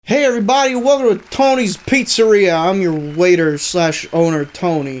Hey everybody, welcome to Tony's Pizzeria. I'm your waiter slash owner,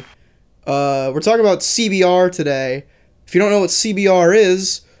 Tony. We're talking about CBR today. If you don't know what CBR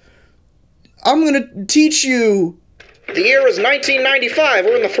is, I'm gonna teach you. The year is 1995.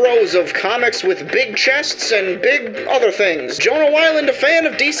 We're in the throes of comics with big chests and big other things. Jonah Weiland, a fan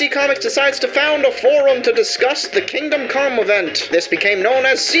of DC Comics, decides to found a forum to discuss the Kingdom Come event. This became known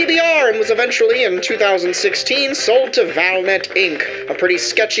as CBR and was eventually, in 2016, sold to Valnet Inc., a pretty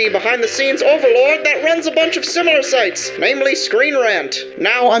sketchy behind-the-scenes overlord that runs a bunch of similar sites, namely Screen Rant.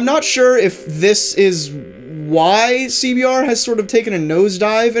 Now, I'm not sure if this is why CBR has sort of taken a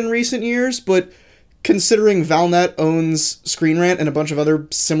nosedive in recent years, but considering Valnet owns Screen Rant and a bunch of other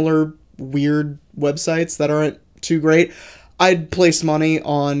similar weird websites that aren't too great, I'd place money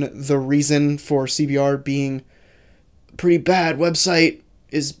on the reason for CBR being a pretty bad website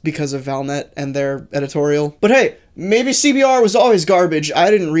is because of Valnet and their editorial. But hey, maybe CBR was always garbage. I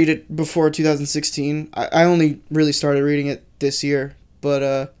didn't read it before 2016. I only really started reading it this year.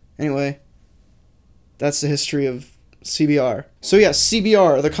 But anyway, that's the history of CBR. So yeah,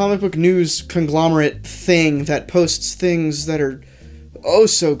 CBR, the comic book news conglomerate thing that posts things that are oh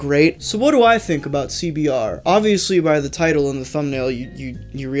so great. So what do I think about CBR? Obviously by the title and the thumbnail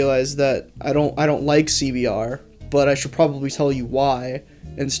you realize that I don't like CBR, but I should probably tell you why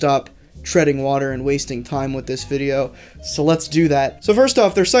and stop treading water and wasting time with this video. So let's do that. So first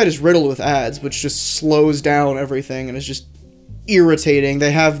off, their site is riddled with ads, which just slows down everything and is just irritating.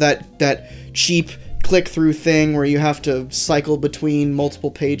 They have that cheap click-through thing where you have to cycle between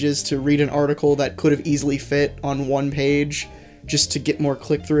multiple pages to read an article that could have easily fit on one page just to get more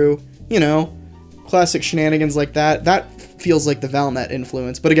click-through. You know, classic shenanigans like that. That feels like the Valnet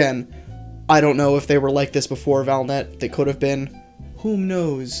influence. But again, I don't know if they were like this before Valnet. They could have been. Who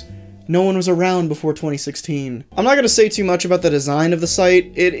knows? No one was around before 2016. I'm not going to say too much about the design of the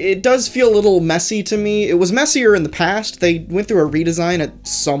site. It does feel a little messy to me. It was messier in the past. They went through a redesign at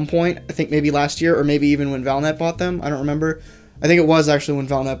some point. I think maybe last year, or maybe even when Valnet bought them. I don't remember. I think it was actually when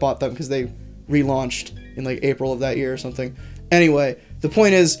Valnet bought them because they relaunched in like April of that year or something. Anyway, the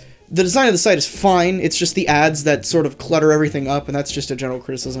point is, the design of the site is fine. It's just the ads that sort of clutter everything up, and that's just a general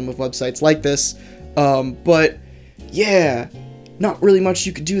criticism of websites like this. But yeah, not really much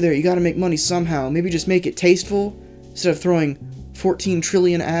you could do there. You gotta make money somehow. Maybe just make it tasteful instead of throwing 14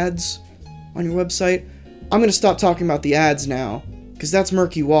 trillion ads on your website. I'm gonna stop talking about the ads now, because that's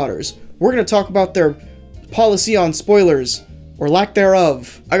murky waters. We're gonna talk about their policy on spoilers, or lack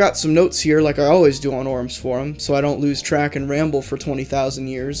thereof. I got some notes here, like I always do on AURAM'S Forum, so I don't lose track and ramble for 20,000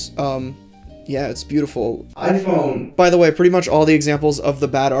 years. Yeah, it's beautiful. iPhone. By the way, pretty much all the examples of the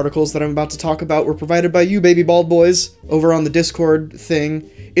bad articles that I'm about to talk about were provided by you, baby bald boys, over on the Discord thing.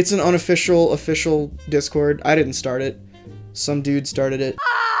 It's an unofficial, official Discord. I didn't start it. Some dude started it.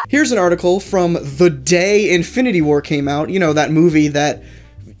 Here's an article from the day Infinity War came out. You know, that movie that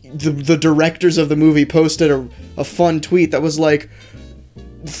the directors of the movie posted a fun tweet that was like,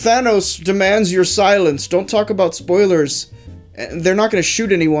 Thanos demands your silence. Don't talk about spoilers. They're not going to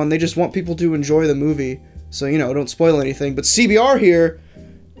shoot anyone, they just want people to enjoy the movie. So, you know, don't spoil anything. But CBR here,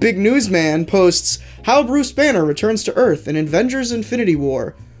 big newsman, posts, How Bruce Banner Returns to Earth in Avengers Infinity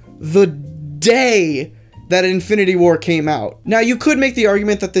War. The day that Infinity War came out. Now, you could make the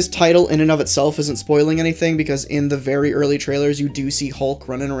argument that this title in and of itself isn't spoiling anything, because in the very early trailers, you do see Hulk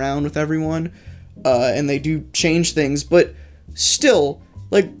running around with everyone. And they do change things, but still,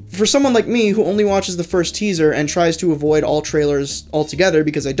 like, for someone like me who only watches the first teaser and tries to avoid all trailers altogether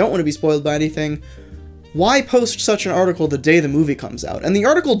because I don't want to be spoiled by anything, why post such an article the day the movie comes out? And the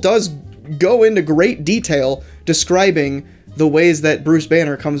article does go into great detail describing the ways that Bruce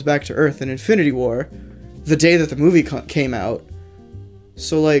Banner comes back to Earth in Infinity War the day that the movie came out.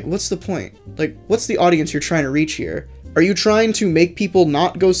 So, like, what's the point? Like, what's the audience you're trying to reach here? Are you trying to make people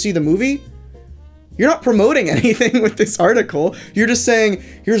not go see the movie? You're not promoting anything with this article. You're just saying,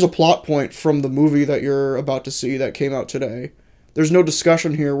 here's a plot point from the movie that you're about to see that came out today. There's no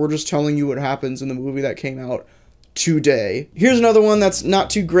discussion here. We're just telling you what happens in the movie that came out today. Here's another one that's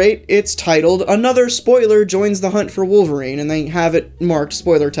not too great. It's titled, Another Spoiler Joins the Hunt for Wolverine, and they have it marked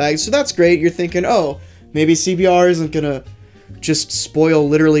spoiler tags. So that's great. You're thinking, oh, maybe CBR isn't gonna just spoil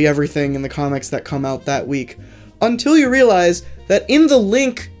literally everything in the comics that come out that week. Until you realize that in the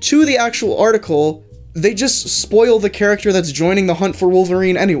link to the actual article, they just spoil the character that's joining the hunt for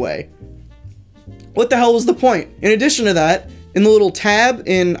Wolverine anyway. What the hell was the point? In addition to that, in the little tab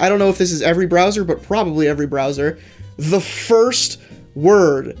in, I don't know if this is every browser, but probably every browser, the first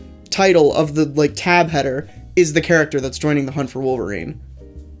word title of the, like, tab header is the character that's joining the hunt for Wolverine.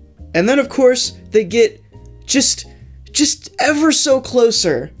 And then, of course, they get just ever so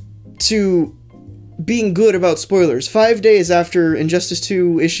closer to being good about spoilers. 5 days after Injustice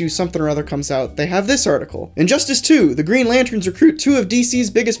 2 issue something or other comes out, they have this article. Injustice 2, the Green Lanterns recruit 2 of DC's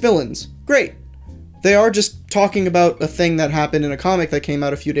biggest villains. Great. They are just talking about a thing that happened in a comic that came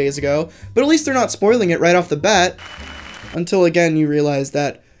out a few days ago, but at least they're not spoiling it right off the bat, until again you realize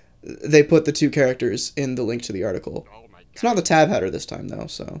that they put the 2 characters in the link to the article. It's not the tab header this time though,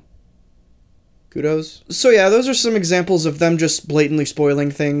 so kudos. So yeah, those are some examples of them just blatantly spoiling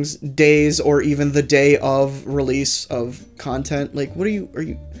things days or even the day of release of content. Like, what do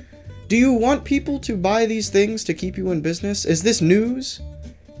you want people to buy these things to keep you in business? Is this news?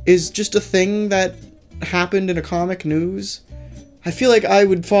 Is just a thing that happened in a comic news? I feel like I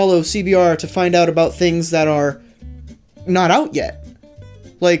would follow CBR to find out about things that are not out yet.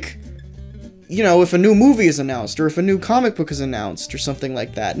 Like, you know, if a new movie is announced, or if a new comic book is announced, or something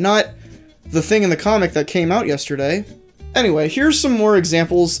like that. Not the thing in the comic that came out yesterday. Anyway, here's some more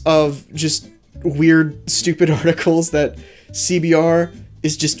examples of just weird, stupid articles that CBR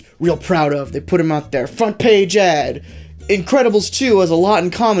is just real proud of. They put them out there. Front page ad. Incredibles 2 has a lot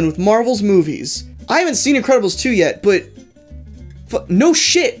in common with Marvel's movies. I haven't seen Incredibles 2 yet, but no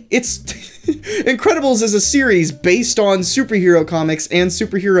shit. It's Incredibles is a series based on superhero comics and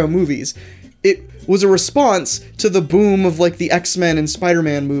superhero movies. It was a response to the boom of, like, the X-Men and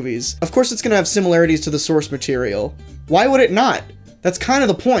Spider-Man movies. Of course it's gonna have similarities to the source material. Why would it not? That's kind of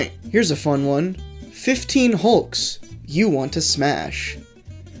the point. Here's a fun one. 15 Hulks you want to smash.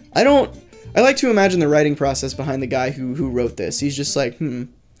 I like to imagine the writing process behind the guy who wrote this. He's just like,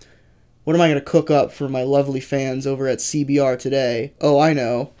 what am I gonna cook up for my lovely fans over at CBR today? Oh, I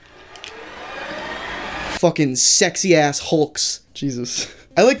know. Fucking sexy-ass Hulks. Jesus.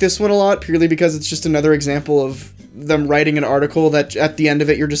 I like this one a lot purely because it's just another example of them writing an article that at the end of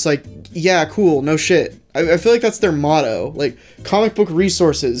it you're just like, yeah, cool, no shit. I feel like that's their motto. Like, comic book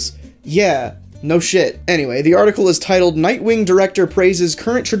resources. Yeah, no shit. Anyway, the article is titled Nightwing Director Praises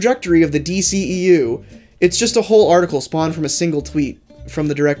Current Trajectory of the DCEU. It's just a whole article spawned from a single tweet from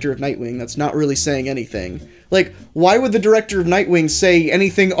the director of Nightwing that's not really saying anything. Like, why would the director of Nightwing say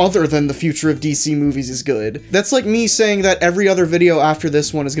anything other than the future of DC movies is good? That's like me saying that every other video after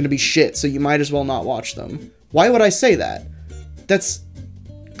this one is gonna be shit, so you might as well not watch them. Why would I say that? That's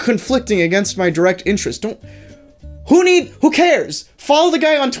conflicting against my direct interest. Who cares? Follow the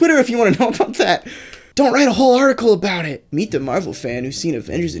guy on Twitter if you want to know about that. Don't write a whole article about it. Meet the Marvel fan who's seen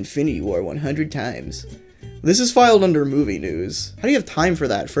Avengers Infinity War 100 times. This is filed under movie news. How do you have time for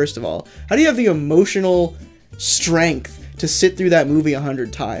that, first of all? How do you have the emotional strength to sit through that movie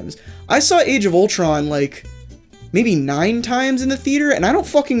 100 times? I saw Age of Ultron, like, maybe 9 times in the theater, and I don't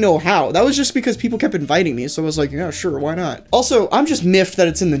fucking know how. That was just because people kept inviting me, so I was like, yeah, sure, why not? Also, I'm just miffed that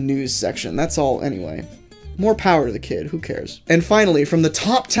it's in the news section. That's all, anyway. More power to the kid, who cares? And finally, from the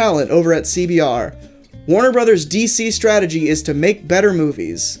top talent over at CBR, Warner Brothers' DC strategy is to make better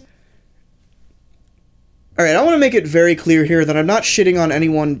movies. Alright, I want to make it very clear here that I'm not shitting on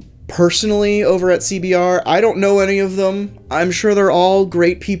anyone personally over at CBR. I don't know any of them. I'm sure they're all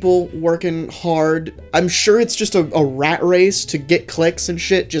great people working hard. I'm sure it's just a rat race to get clicks and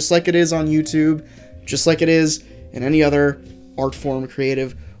shit, just like it is on YouTube, just like it is in any other art form,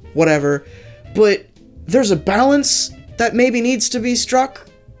 creative, whatever. But there's a balance that maybe needs to be struck.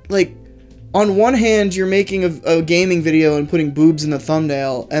 Like, on one hand, you're making a gaming video and putting boobs in the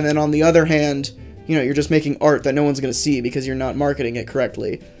thumbnail, and then on the other hand, you know, you're just making art that no one's gonna see because you're not marketing it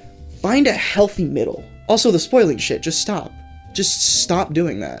correctly. Find a healthy middle. Also, the spoiling shit, just stop. Just stop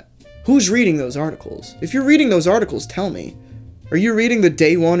doing that. Who's reading those articles? If you're reading those articles, tell me. Are you reading the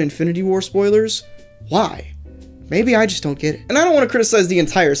Day 1 Infinity War spoilers? Why? Maybe I just don't get it. And I don't want to criticize the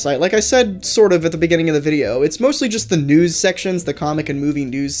entire site. Like I said sort of at the beginning of the video, it's mostly just the news sections, the comic and movie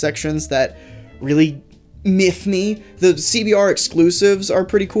news sections that really miff me. The CBR exclusives are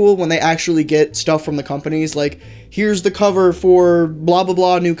pretty cool when they actually get stuff from the companies, like, here's the cover for blah blah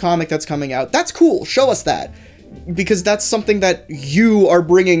blah new comic that's coming out. That's cool, show us that. Because that's something that you are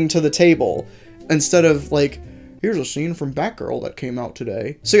bringing to the table, instead of, like, here's a scene from Batgirl that came out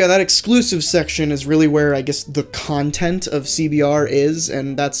today. So yeah, that exclusive section is really where I guess the content of CBR is,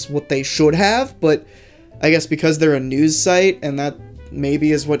 and that's what they should have, but I guess because they're a news site, and that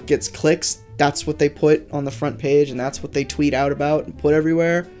maybe is what gets clicks, that's what they put on the front page, and that's what they tweet out about and put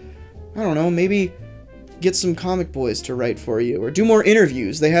everywhere. I don't know, maybe get some comic boys to write for you, or do more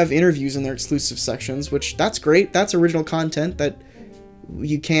interviews. They have interviews in their exclusive sections, which, that's great. That's original content that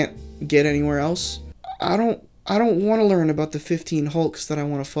you can't get anywhere else. I don't want to learn about the 15 Hulks that I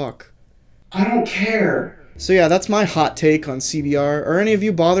want to fuck. I don't care. So yeah, that's my hot take on CBR. Are any of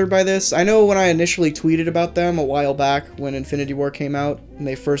you bothered by this? I know when I initially tweeted about them a while back when Infinity War came out, and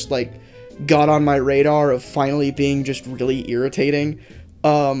they first, like, got on my radar of finally being just really irritating,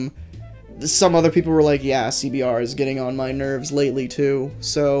 some other people were like, yeah, CBR is getting on my nerves lately too.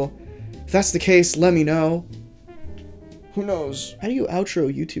 So, if that's the case, let me know. Who knows? How do you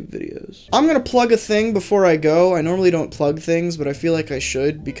outro YouTube videos? I'm gonna plug a thing before I go. I normally don't plug things, but I feel like I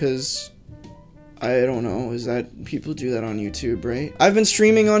should because I don't know, is that people do that on YouTube, right? I've been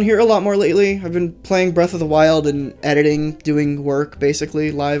streaming on here a lot more lately. I've been playing Breath of the Wild and editing, doing work,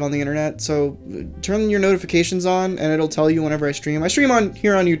 basically, live on the internet. So turn your notifications on, and it'll tell you whenever I stream. I stream on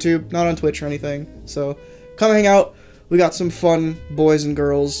here on YouTube, not on Twitch or anything. So come hang out. We got some fun boys and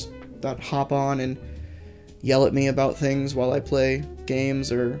girls that hop on and yell at me about things while I play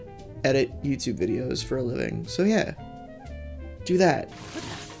games or edit YouTube videos for a living. So yeah, do that.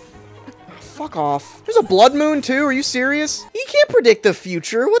 Fuck off. There's a blood moon too? Are you serious? You can't predict the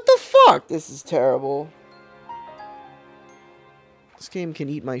future. What the fuck? This is terrible. This game can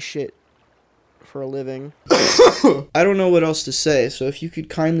eat my shit for a living. I don't know what else to say, so if you could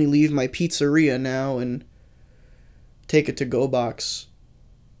kindly leave my pizzeria now and take a to-go box,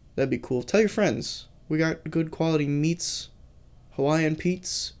 that'd be cool. Tell your friends. We got good quality meats, Hawaiian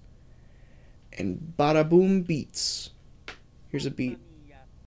Pete's, and bada boom beats. Here's a beat.